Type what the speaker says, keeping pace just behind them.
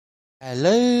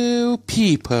Hello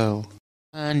people,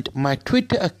 and my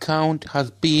Twitter account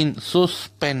has been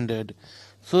suspendato,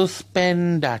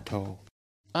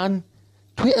 and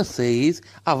Twitter says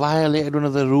I violated one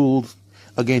of the rules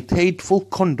against hateful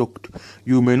conduct.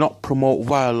 You may not promote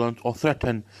violence or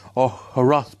threaten or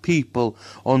harass people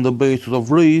on the basis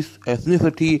of race,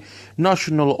 ethnicity,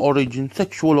 national origin,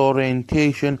 sexual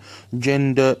orientation,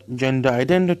 gender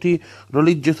identity,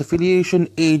 religious affiliation,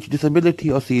 age,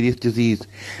 disability, or serious disease.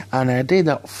 And I did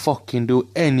not fucking do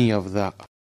any of that.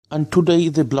 And today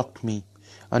they blocked me.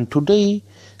 And today,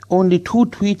 only 2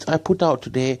 tweets I put out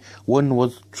today. One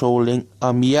was trolling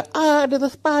Amir, there's a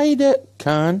spider,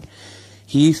 Khan.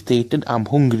 He stated, I'm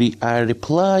hungry. I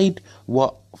replied,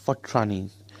 what for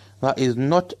trannies? That is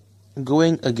not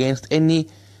going against any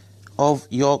of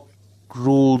your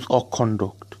rules or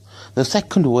conduct. The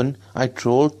second one, I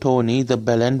trolled Tony the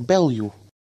Belen Bellew.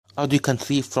 As you can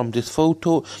see from this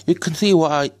photo, you can see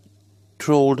what I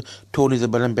trolled Tony the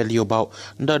Belen Bellew about.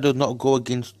 That does not go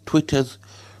against Twitter's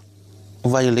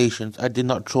violations. I did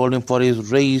not troll him for his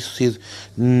race, his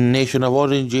nation of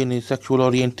origin, his sexual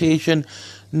orientation.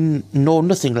 No,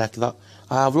 nothing like that.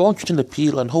 I have launched an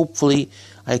appeal and hopefully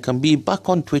I can be back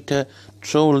on Twitter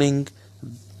trolling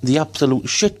the absolute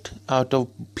shit out of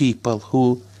people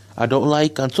who I don't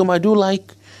like and some I do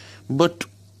like. But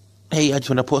hey, I just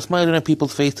want to put a smile on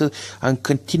people's faces and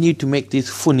continue to make these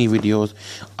funny videos.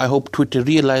 I hope Twitter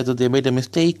realizes they made a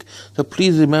mistake. So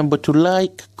please remember to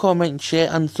like, comment, share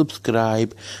and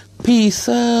subscribe. Peace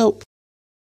out.